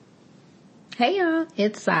Hey y'all,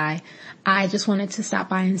 it's Sai. I just wanted to stop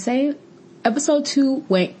by and say episode 2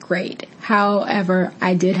 went great. However,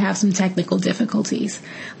 I did have some technical difficulties.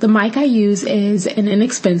 The mic I use is an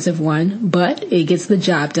inexpensive one, but it gets the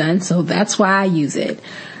job done, so that's why I use it.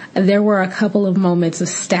 There were a couple of moments of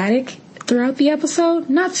static throughout the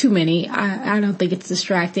episode. Not too many. I don't think it's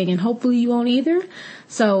distracting, and hopefully you won't either.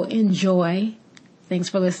 So enjoy. Thanks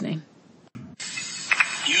for listening.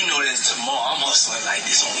 You know that tomorrow I'm hustling like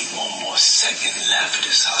there's only one more second left of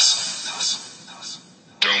this hustle.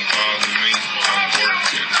 Don't bother me, I'm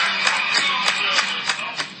working.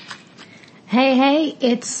 Hey,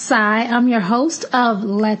 it's Sai. I'm your host of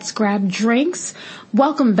Let's Grab Drinks.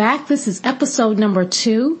 Welcome back. This is episode number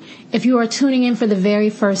 2. If you are tuning in for the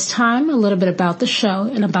very first time, a little bit about the show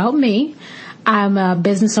and about me. I'm a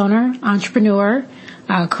business owner, entrepreneur,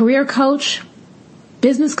 career coach,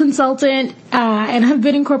 business consultant, and I've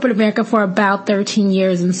been in corporate America for about 13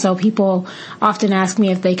 years. And so people often ask me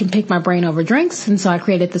if they can pick my brain over drinks. And so I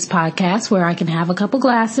created this podcast where I can have a couple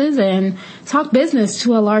glasses and talk business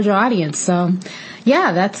to a larger audience. So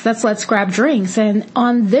yeah, that's Let's Grab Drinks. And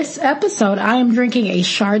on this episode, I am drinking a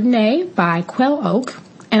Chardonnay by Quail Oak.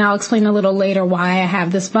 And I'll explain a little later why I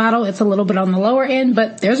have this bottle. It's a little bit on the lower end,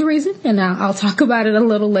 but there's a reason. And I'll talk about it a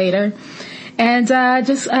little later. And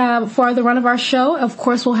for the run of our show, of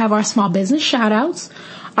course, we'll have our small business shout-outs,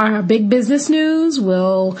 our big business news.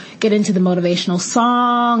 We'll get into the motivational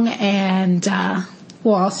song, and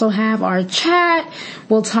we'll also have our chat.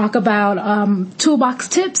 We'll talk about toolbox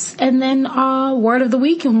tips, and then word of the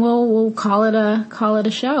week, and we'll call it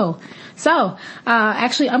a show. So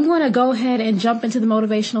actually, I'm going to go ahead and jump into the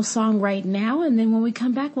motivational song right now, and then when we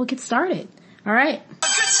come back, we'll get started. All right.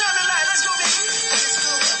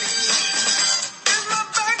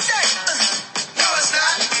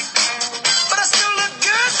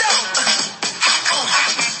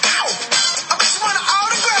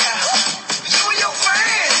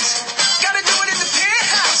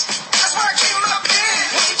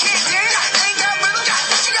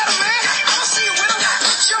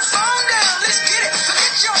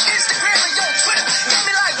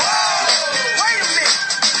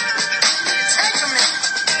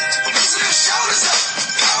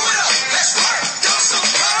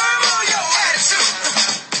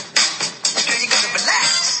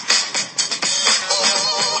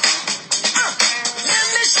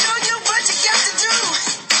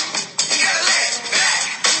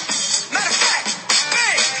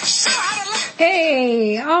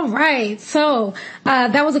 So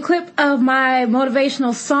that was a clip of my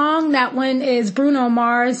motivational song. That one is Bruno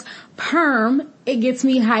Mars, Perm. It gets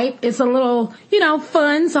me hype. It's a little,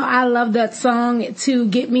 fun. So I love that song to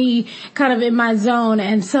get me kind of in my zone.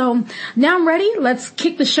 And so now I'm ready. Let's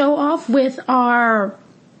kick the show off with our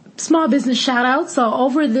small business shout out. So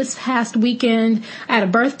over this past weekend, I had a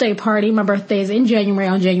birthday party. My birthday is in January,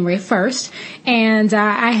 on January 1st. And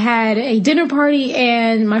I had a dinner party,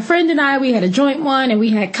 and my friend and I, we had a joint one, and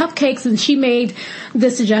we had cupcakes, and she made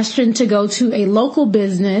the suggestion to go to a local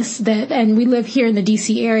business and we live here in the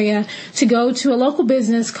DC area, to go to a local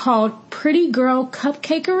business called Pretty Girl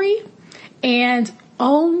Cupcakery. And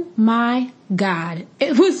oh my God,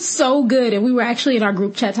 it was so good. And we were actually in our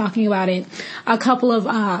group chat talking about it a couple of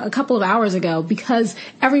hours ago, because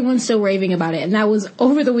everyone's still raving about it. And that was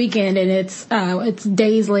over the weekend, and it's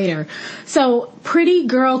days later. So Pretty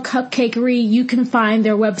Girl Cupcakery, you can find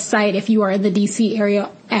their website if you are in the DC area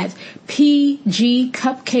at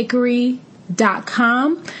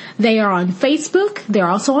pgcupcakery.com. They are on Facebook. They're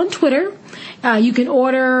also on Twitter. You can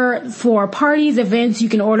order for parties, events. You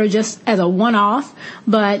can order just as a one-off,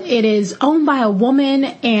 but it is owned by a woman,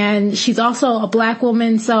 and she's also a black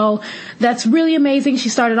woman. So that's really amazing. She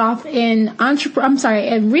started off in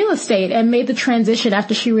real estate, and made the transition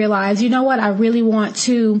after she realized, I really want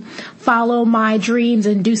to follow my dreams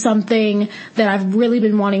and do something that I've really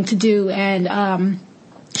been wanting to do. And,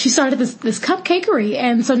 she started this cupcakery,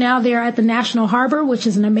 and so now they're at the National Harbor, which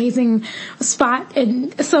is an amazing spot,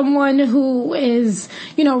 and someone who is,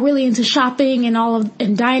 really into shopping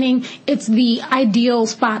and dining, it's the ideal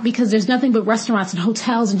spot because there's nothing but restaurants and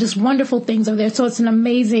hotels and just wonderful things over there. So it's an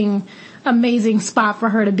amazing spot for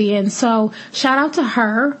her to be in. So shout out to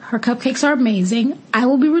her. Her cupcakes are amazing. I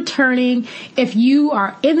will be returning. If you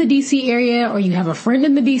are in the DC area, or you have a friend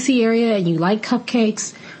in the DC area and you like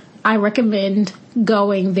cupcakes, I recommend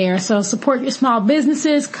going there. So support your small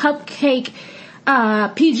businesses.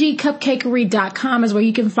 PGCupcakery.com is where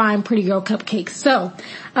you can find Pretty Girl Cupcakes. So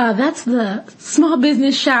that's the small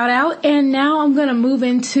business shout out. And now I'm going to move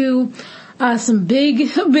into Some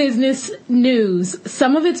big business news.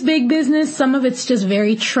 Some of it's big business, some of it's just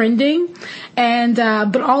very trending, and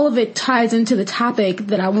but all of it ties into the topic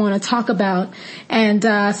that I want to talk about. And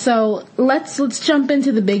so let's jump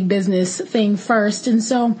into the big business thing first. And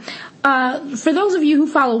so for those of you who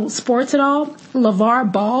follow sports at all,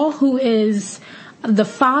 LeVar Ball, who is the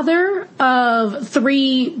father of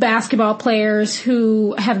 3 basketball players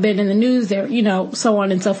who have been in the news there, so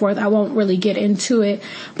on and so forth. I won't really get into it.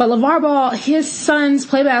 But LeVar Ball, his sons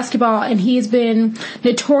play basketball, and he has been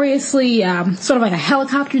notoriously sort of like a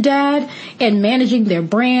helicopter dad in managing their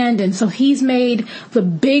brand. And so he's made the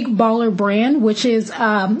Big Baller brand, which is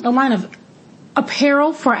a line of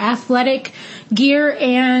apparel for athletic gear,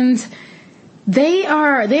 and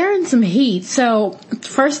they're in some heat. So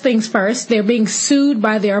first things first, they're being sued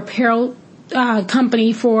by their apparel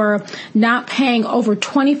company for not paying over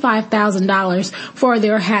 $25,000 for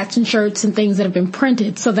their hats and shirts and things that have been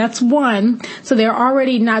printed. So that's one. So they're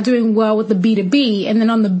already not doing well with the B2B. And then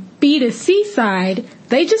on the B2C side,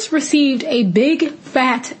 they just received a big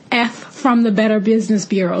fat F from the Better Business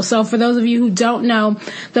Bureau. So for those of you who don't know,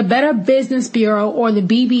 the Better Business Bureau, or the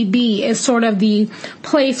BBB, is sort of the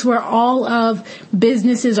place where all of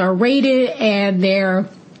businesses are rated and they're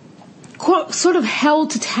sort of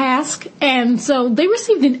held to task. And so they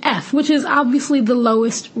received an F, which is obviously the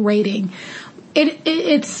lowest rating.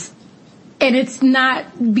 It's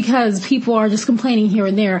not because people are just complaining here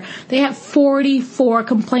and there. They have 44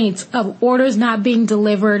 complaints of orders not being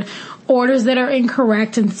delivered, orders that are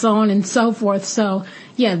incorrect, and so on and so forth. So,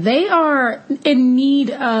 yeah, they are in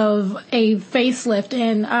need of a facelift.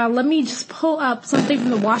 And let me just pull up something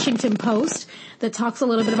from the Washington Post that talks a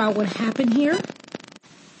little bit about what happened here.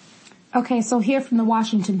 Okay, so here from the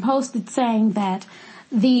Washington Post, it's saying that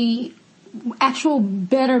the actual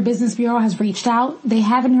Better Business Bureau has reached out. They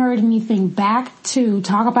haven't heard anything back to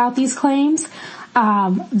talk about these claims.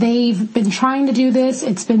 They've been trying to do this.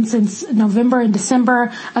 It's been since November and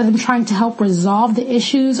December of them trying to help resolve the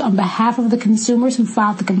issues on behalf of the consumers who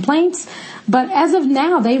filed the complaints. But as of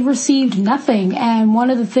now, they've received nothing. And one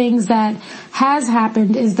of the things that has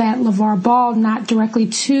happened is that LeVar Ball, not directly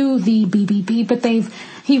to the BBB, but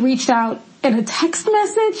he reached out in a text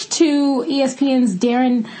message to ESPN's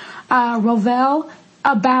Darren Rovell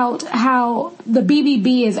about how the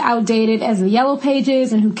BBB is outdated as the Yellow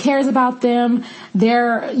Pages and who cares about them.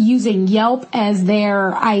 They're using Yelp as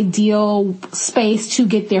their ideal space to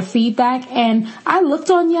get their feedback. And I looked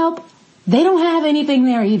on Yelp. They don't have anything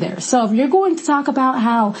there either. So if you're going to talk about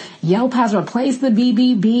how Yelp has replaced the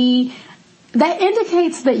BBB, that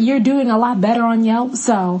indicates that you're doing a lot better on Yelp.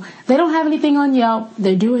 So they don't have anything on Yelp.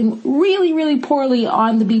 They're doing really, really poorly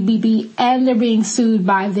on the BBB, and they're being sued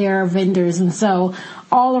by their vendors. And so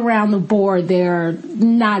all around the board, they're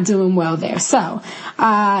not doing well there. So,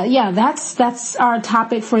 that's our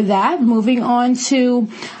topic for that. Moving on to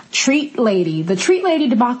Treat Lady. The Treat Lady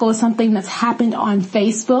debacle is something that's happened on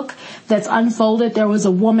Facebook that's unfolded. There was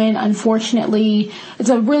a woman, unfortunately, it's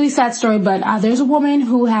a really sad story, but there's a woman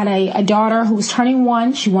who had a daughter who was turning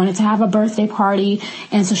 1. She wanted to have a birthday party,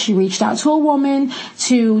 and so she reached out to a woman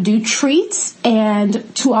to do treats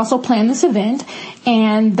and to also plan this event.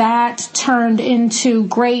 And that turned into,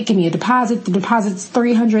 great, give me a deposit. The deposit's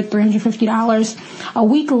 $350. A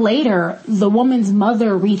week later, the woman's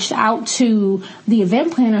mother reached out to the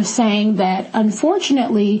event planner saying that,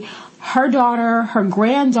 unfortunately, her daughter, her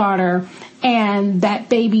granddaughter, and that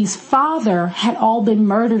baby's father had all been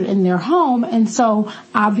murdered in their home. And so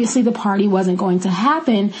obviously the party wasn't going to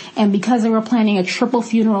happen. And because they were planning a triple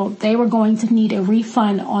funeral, they were going to need a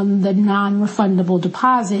refund on the non-refundable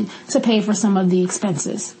deposit to pay for some of the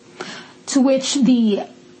expenses. To which the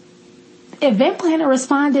event planner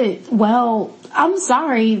responded, well, I'm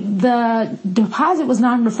sorry, the deposit was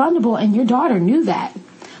non-refundable and your daughter knew that.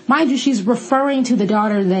 Mind you, she's referring to the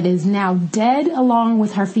daughter that is now dead, along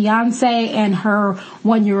with her fiance and her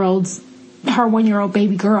one-year-old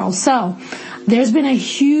baby girl. So there's been a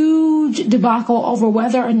huge debacle over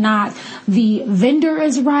whether or not the vendor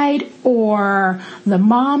is right or the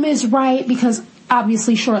mom is right, because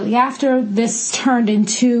obviously shortly after, this turned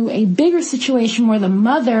into a bigger situation where the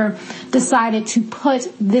mother decided to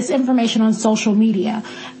put this information on social media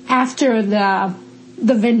after the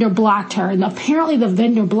vendor blocked her. And apparently the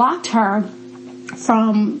vendor blocked her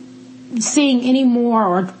from seeing any more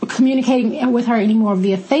or communicating with her anymore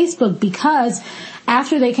via Facebook, because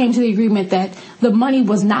after they came to the agreement that the money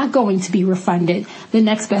was not going to be refunded, the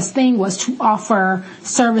next best thing was to offer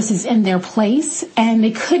services in their place, and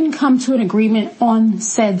they couldn't come to an agreement on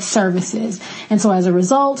said services. And so as a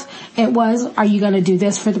result, it was, are you going to do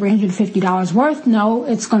this for $350 worth? No,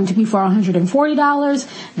 it's going to be for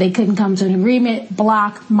 $140. They couldn't come to an agreement.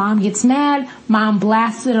 Block. Mom gets mad. Mom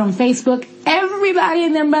blasts it on Facebook. Everybody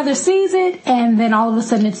and their mother sees it, and then all of a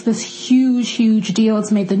sudden it's this huge, huge deal.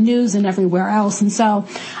 It's made the news and everywhere else. And so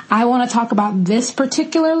I want to talk about this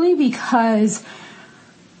particularly because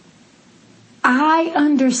I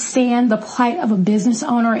understand the plight of a business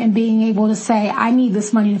owner and being able to say, I need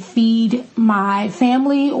this money to feed my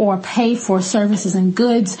family or pay for services and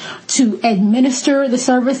goods to administer the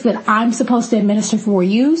service that I'm supposed to administer for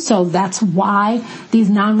you. So that's why these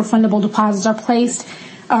non-refundable deposits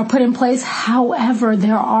are put in place. However,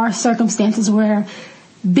 there are circumstances where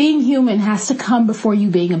being human has to come before you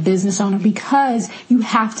being a business owner, because you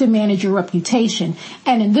have to manage your reputation.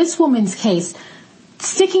 And in this woman's case,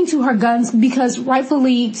 sticking to her guns, because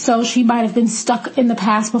rightfully so, she might have been stuck in the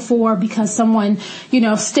past before because someone,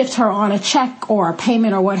 stiffed her on a check or a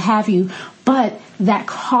payment or what have you. But that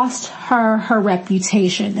cost her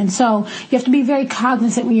reputation. And so you have to be very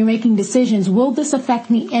cognizant when you're making decisions. Will this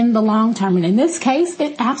affect me in the long term? And in this case,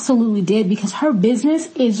 it absolutely did, because her business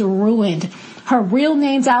is ruined. Her real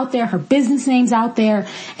name's out there, her business name's out there.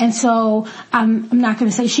 And so I'm not going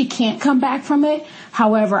to say she can't come back from it.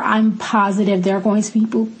 However, I'm positive there are going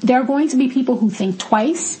to be people who think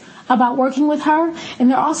twice about working with her, and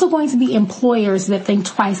there are also going to be employers that think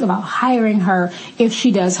twice about hiring her if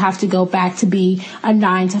she does have to go back to be a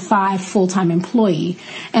 9-to-5 full-time employee.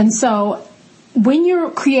 And so when you're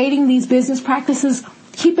creating these business practices,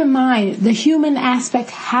 keep in mind the human aspect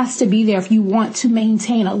has to be there if you want to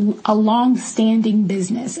maintain a long-standing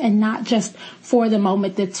business, and not just for the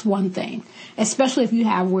moment that's one thing, especially if you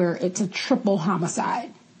have where it's a triple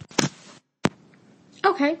homicide.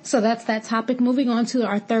 Okay, so that's that topic. Moving on to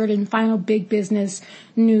our third and final big business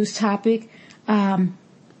news topic. H&M,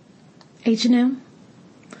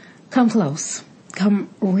 come close. Come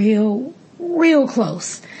real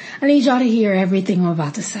close. I need y'all to hear everything I'm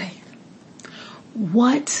about to say.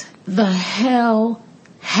 What the hell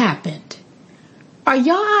happened? Are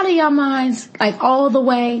y'all out of your minds, like all the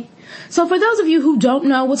way? So for those of you who don't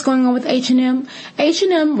know what's going on with H&M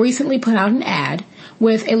recently put out an ad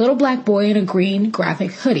with a little black boy in a green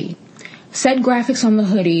graphic hoodie. Said graphics on the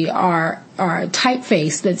hoodie are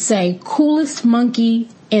typeface that say, "Coolest monkey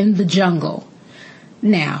in the jungle."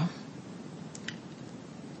 Now,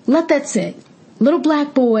 let that sit. Little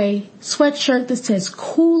black boy, sweatshirt that says,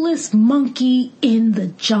 "Coolest monkey in the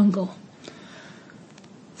jungle."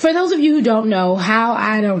 For those of you who don't know, how,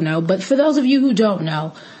 I don't know, but for those of you who don't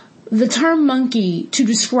know, the term monkey to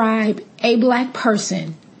describe a black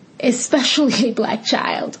person, especially a black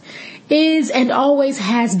child, is and always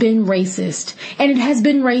has been racist. And it has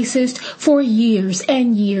been racist for years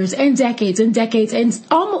and years and decades and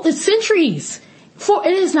almost centuries.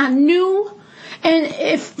 It is not new. And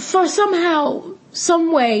if for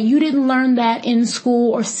some way you didn't learn that in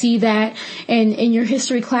school or see that in your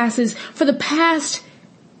history classes, for the past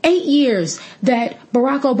 8 years that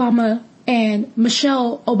Barack Obama and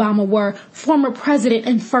Michelle Obama were former president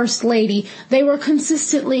and first lady, they were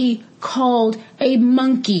consistently called a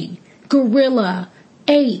monkey, gorilla,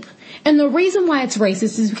 ape. And the reason why it's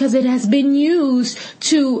racist is because it has been used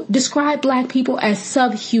to describe black people as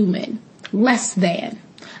subhuman, less than.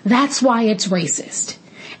 That's why it's racist.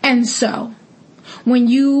 And so, when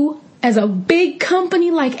you, as a big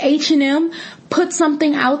company like H&M, put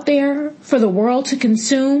something out there for the world to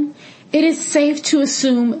consume, it is safe to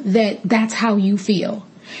assume that that's how you feel.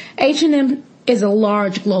 H&M is a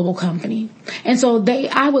large global company. And so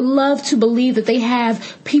I would love to believe that they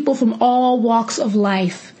have people from all walks of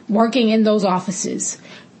life working in those offices.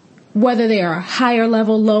 Whether they are higher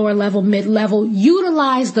level, lower level, mid-level,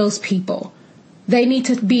 utilize those people. They need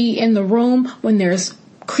to be in the room when there's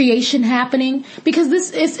creation happening,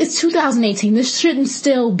 because it's 2018. This shouldn't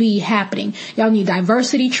still be happening. Y'all need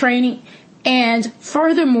diversity training. And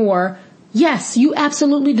furthermore, yes, you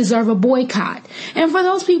absolutely deserve a boycott. And for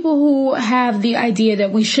those people who have the idea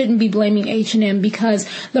that we shouldn't be blaming H&M because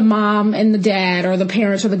the mom and the dad or the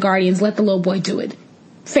parents or the guardians let the little boy do it,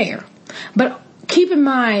 fair. But keep in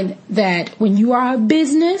mind that when you are a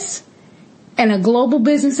business, and a global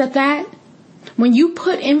business at that, When you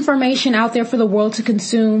put information out there for the world to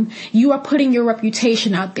consume, you are putting your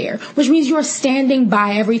reputation out there, which means you are standing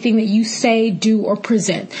by everything that you say, do, or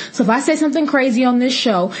present. So if I say something crazy on this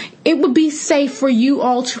show, it would be safe for you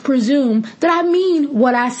all to presume that I mean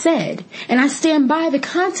what I said, and I stand by the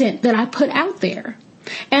content that I put out there.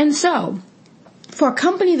 And so, for a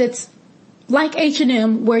company that's like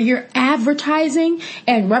H&M, where you're advertising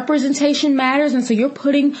and representation matters, and so you're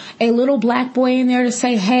putting a little black boy in there to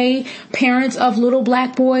say, hey, parents of little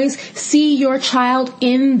black boys, see your child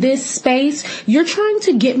in this space. You're trying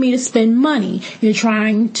to get me to spend money. You're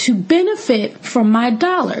trying to benefit from my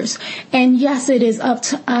dollars. And yes, it is up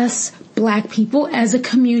to us black people as a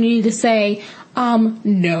community to say,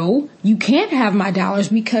 no, you can't have my dollars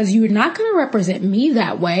because you're not going to represent me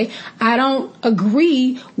that way. I don't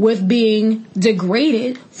agree with being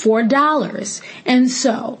degraded for dollars. And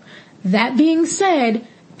so, that being said,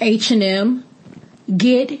 H&M,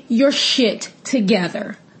 get your shit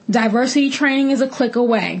together. Diversity training is a click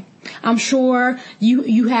away. I'm sure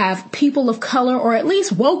you have people of color or at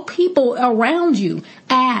least woke people around you.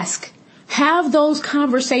 Ask. Have those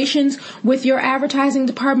conversations with your advertising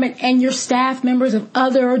department and your staff members of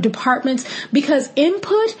other departments, because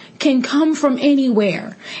input can come from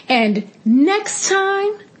anywhere. And next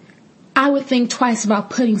time, I would think twice about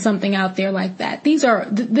putting something out there like that. There's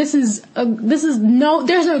no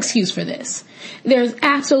excuse for this. There's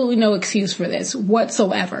absolutely no excuse for this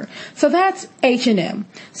whatsoever. So that's H&M.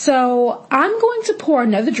 So I'm going to pour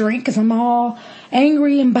another drink because I'm all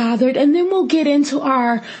angry and bothered, and then we'll get into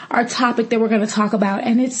our topic that we're going to talk about,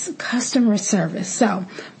 and it's customer service. So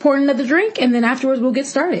pour another drink, and then afterwards we'll get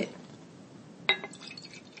started.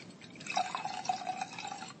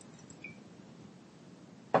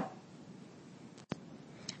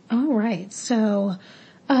 All right, so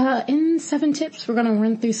in 7 tips, we're going to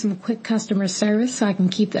run through some quick customer service so I can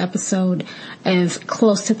keep the episode as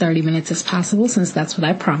close to 30 minutes as possible, since that's what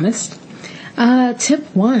I promised.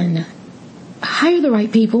 Tip 1, hire the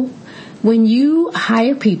right people. When you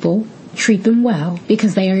hire people, treat them well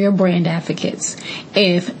because they are your brand advocates.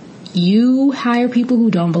 If you hire people who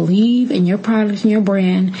don't believe in your product and your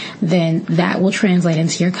brand, then that will translate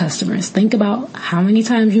into your customers. Think about how many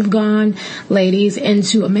times you've gone, ladies,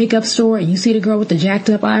 into a makeup store and you see the girl with the jacked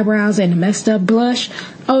up eyebrows and the messed up blush.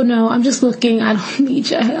 Oh no, I'm just looking. I don't need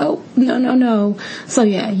your help. No. So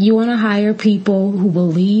yeah, you want to hire people who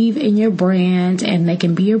believe in your brand and they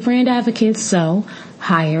can be your brand advocates. So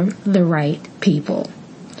hire the right people.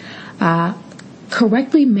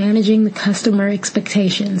 Correctly managing the customer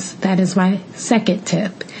expectations. That is my second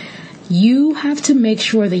tip. You have to make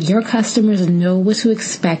sure that your customers know what to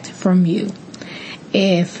expect from you.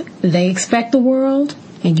 If they expect the world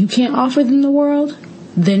and you can't offer them the world,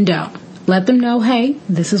 then don't. Let them know, hey,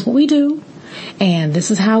 this is what we do and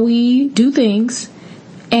this is how we do things,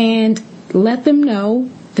 and let them know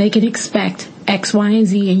they can expect X, Y, and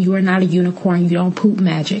Z, and you are not a unicorn. You don't poop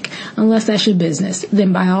magic. Unless that's your business,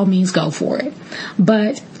 then by all means go for it.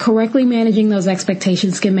 But correctly managing those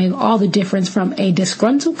expectations can make all the difference from a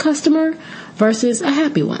disgruntled customer versus a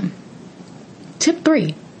happy one. Tip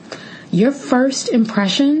 3, your first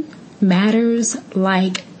impression matters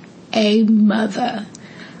like a mother.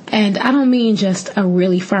 And I don't mean just a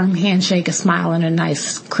really firm handshake, a smile, and a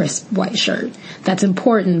nice, crisp white shirt. That's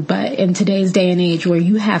important, but in today's day and age where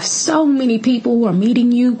you have so many people who are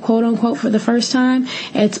meeting you, quote unquote, for the first time,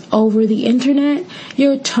 it's over the internet,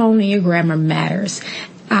 your tone and your grammar matters.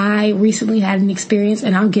 I recently had an experience,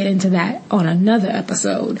 and I'll get into that on another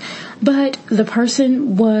episode, but the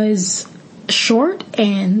person was short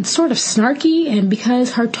and sort of snarky, and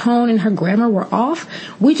because her tone and her grammar were off,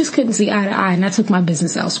 we just couldn't see eye to eye, and I took my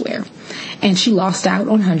business elsewhere. And she lost out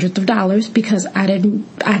on hundreds of dollars because I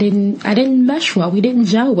didn't mesh well. We didn't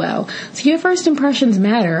gel well. So your first impressions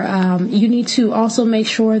matter. You need to also make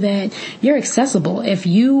sure that you're accessible. If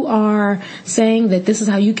you are saying that this is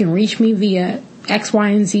how you can reach me via X, Y,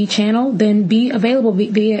 and Z channel, then be available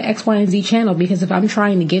via X, Y, and Z channel, because if I'm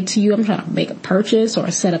trying to get to you, I'm trying to make a purchase or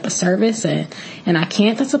set up a service and I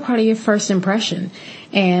can't, that's a part of your first impression.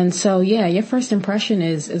 And so yeah, your first impression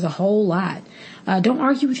is a whole lot. Don't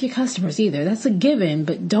argue with your customers either. That's a given,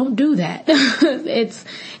 but don't do that.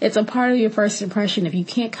 It's a part of your first impression. If you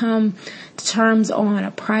can't come to terms on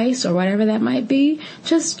a price or whatever that might be,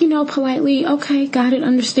 just, politely, okay, got it,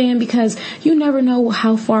 understand, because you never know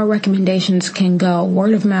how far recommendations can go.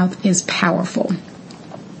 Word of mouth is powerful.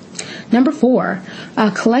 Number 4,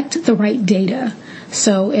 collect the right data.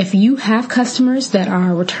 So if you have customers that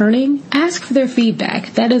are returning, ask for their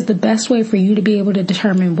feedback. That is the best way for you to be able to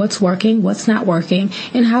determine what's working, what's not working,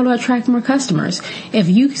 and how to attract more customers. If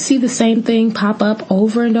you see the same thing pop up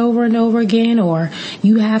over and over and over again, or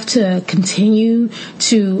you have to continue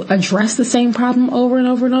to address the same problem over and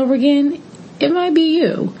over and over again, it might be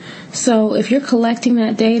you. So if you're collecting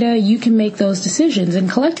that data, you can make those decisions. And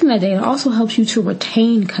collecting that data also helps you to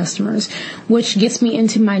retain customers, which gets me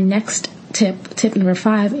into my next tip number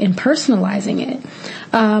 5, in personalizing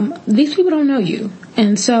it. These people don't know you.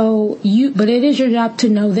 And so but it is your job to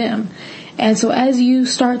know them. And so as you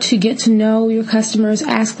start to get to know your customers,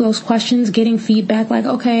 ask those questions, getting feedback like,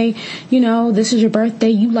 okay, this is your birthday.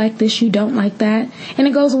 You like this, you don't like that. And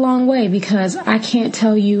it goes a long way, because I can't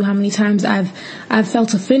tell you how many times I've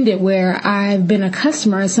felt offended where I've been a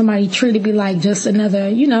customer and somebody treated me like just another,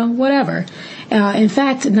 whatever. In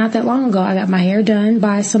fact, not that long ago, I got my hair done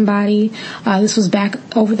by somebody. This was back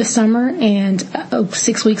over the summer, and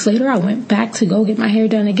 6 weeks later, I went back to go get my hair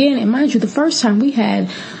done again. And mind you, the first time we had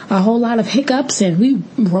a whole lot of hiccups, and we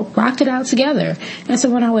rocked it out together. And so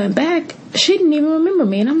when I went back, she didn't even remember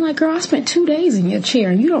me. And I'm like, girl, I spent 2 days in your chair,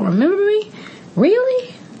 and you don't remember me?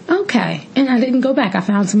 Really? Okay. And I didn't go back. I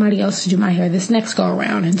found somebody else to do my hair this next go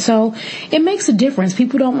around. And so it makes a difference.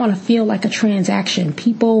 People don't want to feel like a transaction.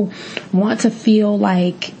 People want to feel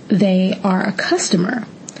like they are a customer.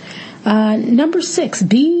 Number 6,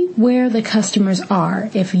 be where the customers are.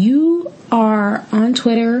 If you are on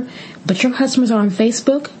Twitter, but your customers are on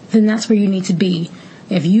Facebook, then that's where you need to be.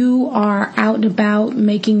 If you are out and about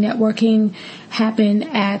making networking happen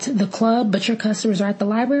at the club, but your customers are at the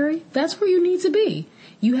library, that's where you need to be.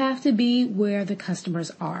 You have to be where the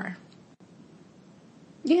customers are.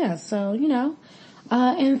 Yeah, so,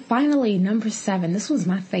 and finally, number 7, this was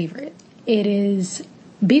my favorite. It is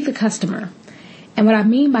be the customer. And what I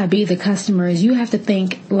mean by be the customer is you have to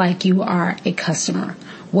think like you are a customer.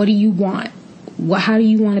 What do you want? How do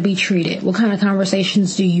you want to be treated? What kind of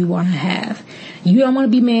conversations do you want to have? You don't want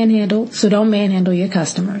to be manhandled, so don't manhandle your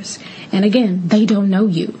customers. And again, they don't know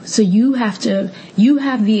you. So you have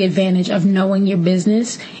the advantage of knowing your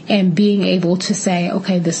business and being able to say,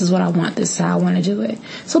 okay, this is what I want. This is how I want to do it.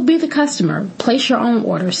 So be the customer. Place your own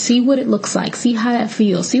order. See what it looks like. See how that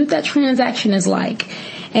feels. See what that transaction is like.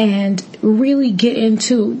 And really get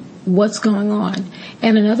into what's going on.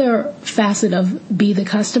 And another facet of be the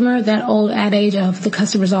customer, that old adage of the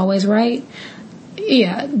customer's always right.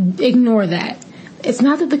 Yeah, ignore that. It's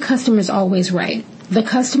not that the customer is always right. The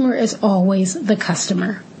customer is always the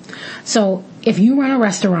customer. So if you run a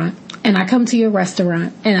restaurant and I come to your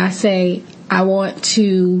restaurant and I say, I want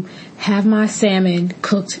to have my salmon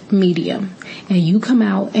cooked medium, and you come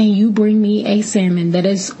out and you bring me a salmon that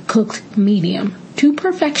is cooked medium to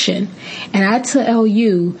perfection, and I tell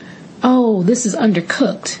you, oh, this is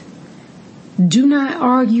undercooked. Do not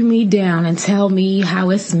argue me down and tell me how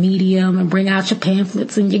it's medium and bring out your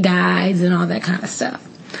pamphlets and your guides and all that kind of stuff.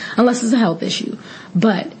 Unless it's a health issue.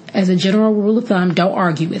 But as a general rule of thumb, don't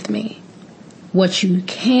argue with me. What you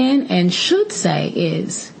can and should say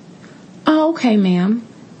is, oh, okay, ma'am.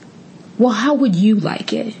 Well, how would you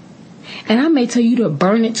like it? And I may tell you to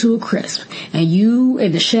burn it to a crisp. And you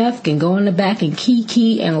and the chef can go in the back and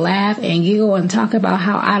kiki and laugh and giggle and talk about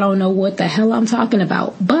how I don't know what the hell I'm talking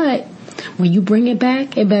about. But when you bring it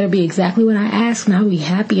back, it better be exactly what I asked, and I'll be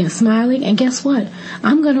happy and smiling. And guess what?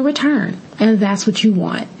 I'm going to return. And that's what you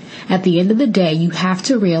want. At the end of the day, you have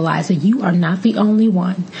to realize that you are not the only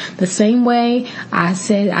one. The same way I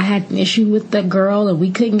said I had an issue with the girl and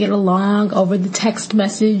we couldn't get along over the text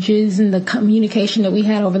messages and the communication that we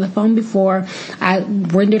had over the phone before I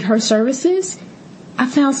rendered her services, I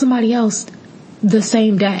found somebody else the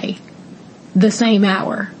same day, the same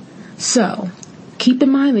hour. So keep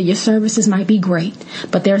in mind that your services might be great,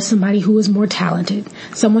 but there's somebody who is more talented,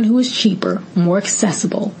 someone who is cheaper, more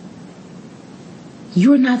accessible.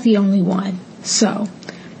 You're not the only one. So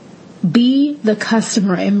be the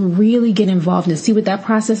customer and really get involved and see what that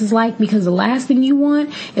process is like, because the last thing you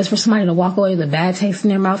want is for somebody to walk away with a bad taste in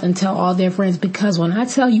their mouth and tell all their friends, because when I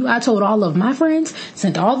tell you I told all of my friends,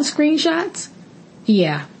 sent all the screenshots,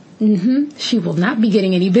 yeah. She will not be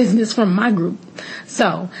getting any business from my group.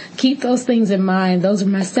 So keep those things in mind. Those are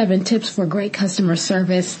my 7 tips for great customer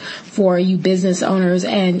service for you business owners.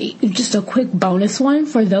 And just a quick bonus one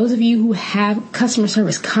for those of you who have customer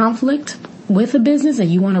service conflict with a business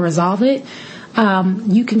and you want to resolve it.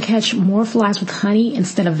 You can catch more flies with honey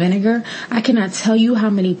instead of vinegar. I cannot tell you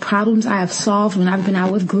how many problems I have solved when I've been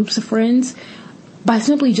out with groups of friends by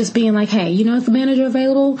simply just being like, hey, is the manager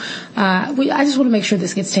available? I just want to make sure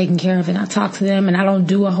this gets taken care of, and I talk to them, and I don't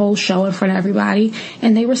do a whole show in front of everybody,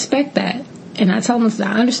 and they respect that. And I tell them,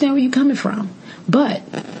 I understand where you're coming from, but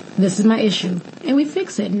this is my issue, and we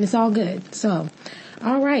fix it, and it's all good. So,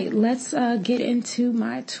 all right, let's get into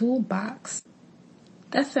my toolbox.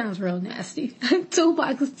 That sounds real nasty.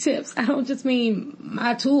 Toolbox tips. I don't just mean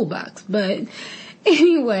my toolbox, but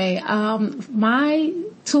anyway, my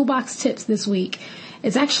toolbox tips this week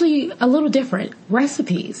is actually a little different.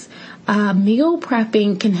 Recipes. Meal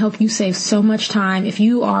prepping can help you save so much time if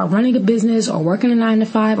you are running a business or working a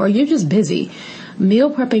 9-to-5 or you're just busy.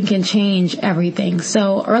 Meal prepping can change everything.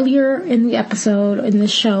 So earlier in the episode, in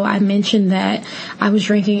this show, I mentioned that I was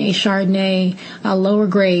drinking a Chardonnay, a lower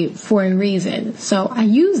grade, for a reason. So I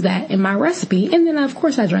used that in my recipe, and then of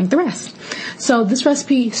course I drank the rest. So this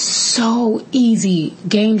recipe, so easy,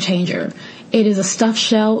 game changer. It is a stuffed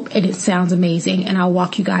shell, and it sounds amazing, and I'll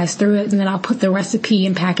walk you guys through it, and then I'll put the recipe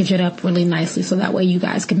and package it up really nicely so that way you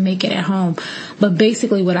guys can make it at home. But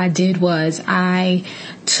basically what I did was I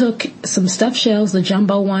took some stuffed shells, the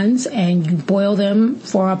jumbo ones, and you boil them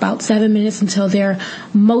for about 7 minutes until they're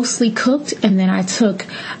mostly cooked, and then I took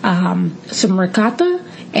some ricotta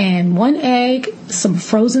and 1 egg, some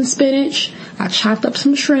frozen spinach. I chopped up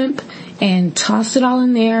some shrimp and tossed it all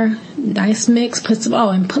in there. Nice mix. Put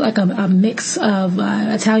like a mix of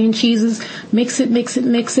Italian cheeses. Mix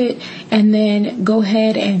it, and then go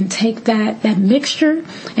ahead and take that mixture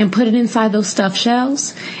and put it inside those stuffed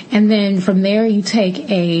shells. And then from there, you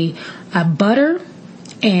take a butter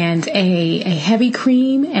and a heavy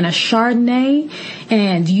cream and a Chardonnay,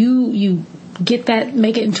 and you get that,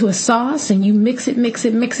 make it into a sauce, and you mix it,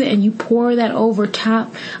 and you pour that over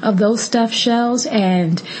top of those stuffed shells.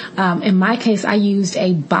 And in my case, I used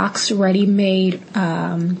a box ready-made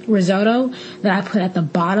risotto that I put at the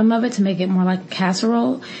bottom of it to make it more like a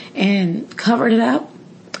casserole, and covered it up,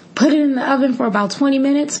 put it in the oven for about 20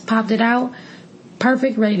 minutes, popped it out.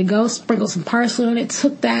 Perfect, ready to go. Sprinkle some parsley on it.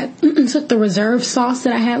 Took the reserve sauce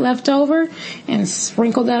that I had left over and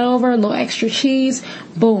sprinkled that over, a little extra cheese.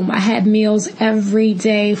 Boom. I had meals every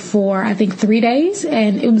day for, I think, 3 days,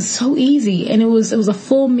 and it was so easy. And it was a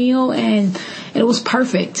full meal, and it was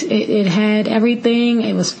perfect. It had everything.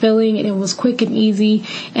 It was filling, and it was quick and easy,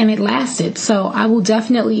 and it lasted. So I will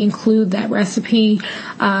definitely include that recipe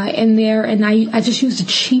in there. And I just used a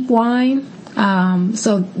cheap wine.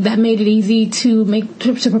 So that made it easy to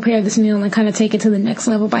prepare this meal and kind of take it to the next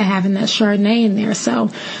level by having that Chardonnay in there.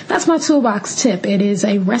 So that's my toolbox tip. It is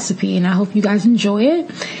a recipe, and I hope you guys enjoy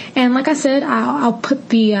it. And like I said, I'll put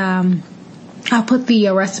the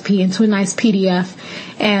recipe into a nice PDF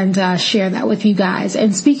and share that with you guys.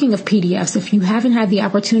 And speaking of PDFs, if you haven't had the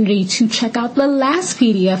opportunity to check out the last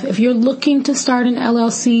PDF, if you're looking to start an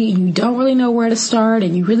LLC and you don't really know where to start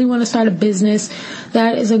and you really want to start a business,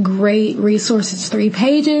 that is a great resource. It's 3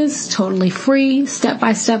 pages, totally free,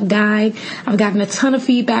 step-by-step guide. I've gotten a ton of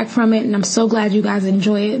feedback from it, and I'm so glad you guys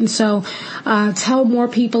enjoy it. And so tell more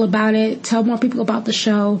people about it. Tell more people about the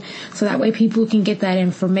show so that way people can get that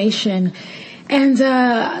information. And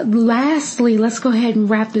lastly, let's go ahead and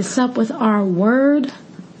wrap this up with our word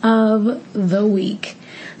of the week.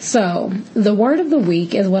 So the word of the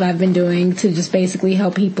week is what I've been doing to just basically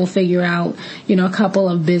help people figure out, a couple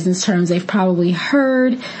of business terms they've probably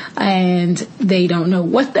heard and they don't know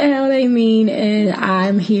what the hell they mean. And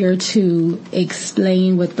I'm here to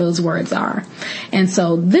explain what those words are. And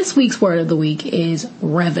so this week's word of the week is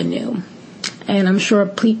revenue. And I'm sure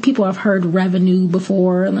people have heard revenue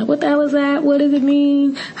before. Like, what the hell is that? What does it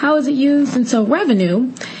mean? How is it used? And so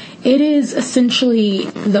revenue, it is essentially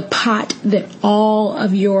the pot that all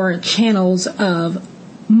of your channels of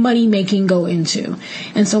money making go into.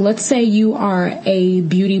 And so let's say you are a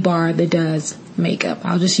beauty bar that does makeup.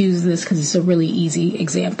 I'll just use this because it's a really easy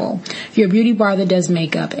example. If you're a beauty bar that does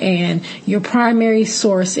makeup and your primary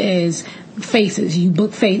source is faces, you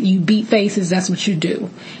beat faces, that's what you do.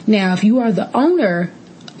 Now, if you are the owner,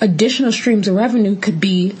 additional streams of revenue could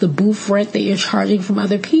be the booth rent that you're charging from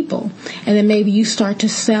other people. And then maybe you start to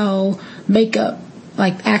sell makeup,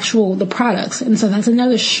 like the products. And so that's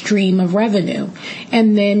another stream of revenue.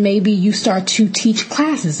 And then maybe you start to teach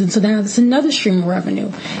classes. And so now that's another stream of revenue.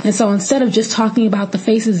 And so instead of just talking about the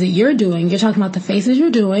faces that you're doing, you're talking about the faces you're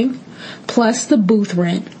doing, plus the booth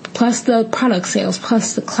rent, plus the product sales,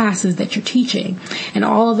 plus the classes that you're teaching. And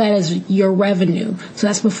all of that is your revenue. So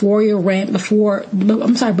that's before your rent,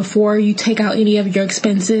 before you take out any of your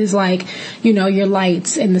expenses, like, your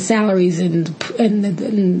lights and the salaries and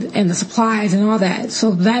the supplies and all that.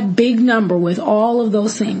 So that big number with all of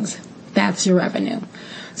those things, that's your revenue.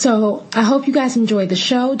 So I hope you guys enjoyed the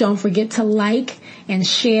show. Don't forget to like and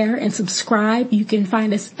share and subscribe. You can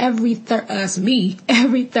find us every Thursday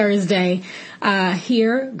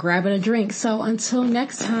here grabbing a drink. So until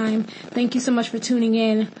next time, thank you so much for tuning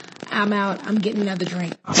in. I'm out. I'm getting another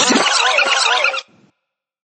drink.